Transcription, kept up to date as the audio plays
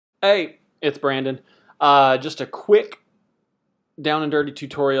Hey, it's Brandon. Just a quick down and dirty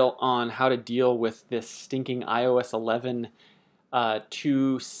tutorial on how to deal with this stinking iOS 11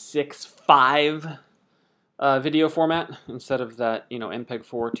 265 video format instead of that, MPEG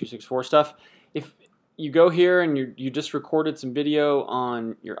 4 264 stuff. If you go here and you just recorded some video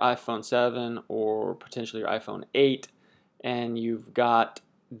on your iPhone 7 or potentially your iPhone 8, and you've got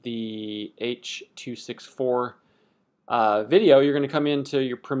the H.264 video, you're going to come into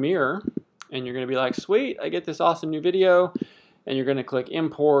your Premiere and you're going to be like, sweet, I get this awesome new video, and you're going to click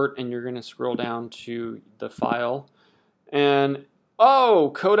import and you're going to scroll down to the file and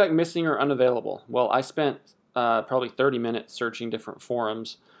oh, codec missing or unavailable. Well, I spent probably 30 minutes searching different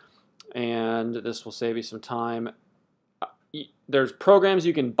forums, and this will save you some time. There's programs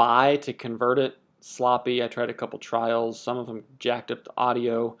you can buy to convert it. Sloppy. I tried a couple trials. Some of them jacked up the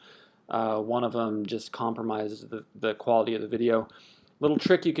audio. One of them just compromises the quality of the video. Little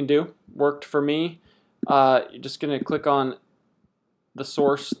trick you can do. Worked for me. You're just going to click on the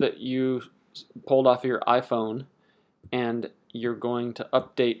source that you pulled off of your iPhone, and you're going to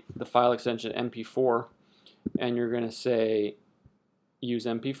update the file extension MP4, and you're going to say use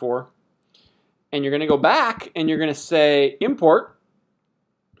MP4, and you're going to go back and you're going to say import,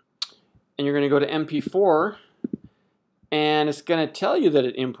 and you're going to go to MP4, and it's going to tell you that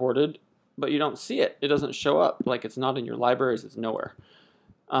it imported, but you don't see it. It doesn't show up. Like, it's not in your libraries. It's nowhere.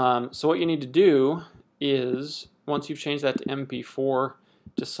 So what you need to do is, once you've changed that to MP4,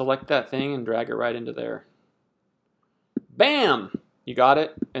 just select that thing and drag it right into there. Bam! You got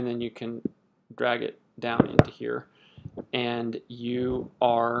it, and then you can drag it down into here, and you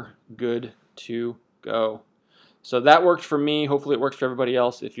are good to go. So that worked for me. Hopefully it works for everybody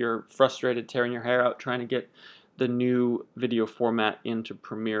else. If you're frustrated tearing your hair out trying to get the new video format into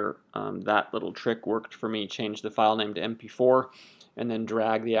Premiere, that little trick worked for me. Change the file name to MP4 and then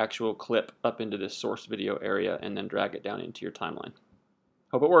drag the actual clip up into this source video area and then drag it down into your timeline.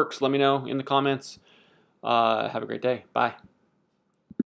 Hope it works. Let me know in the comments. Have a great day. Bye.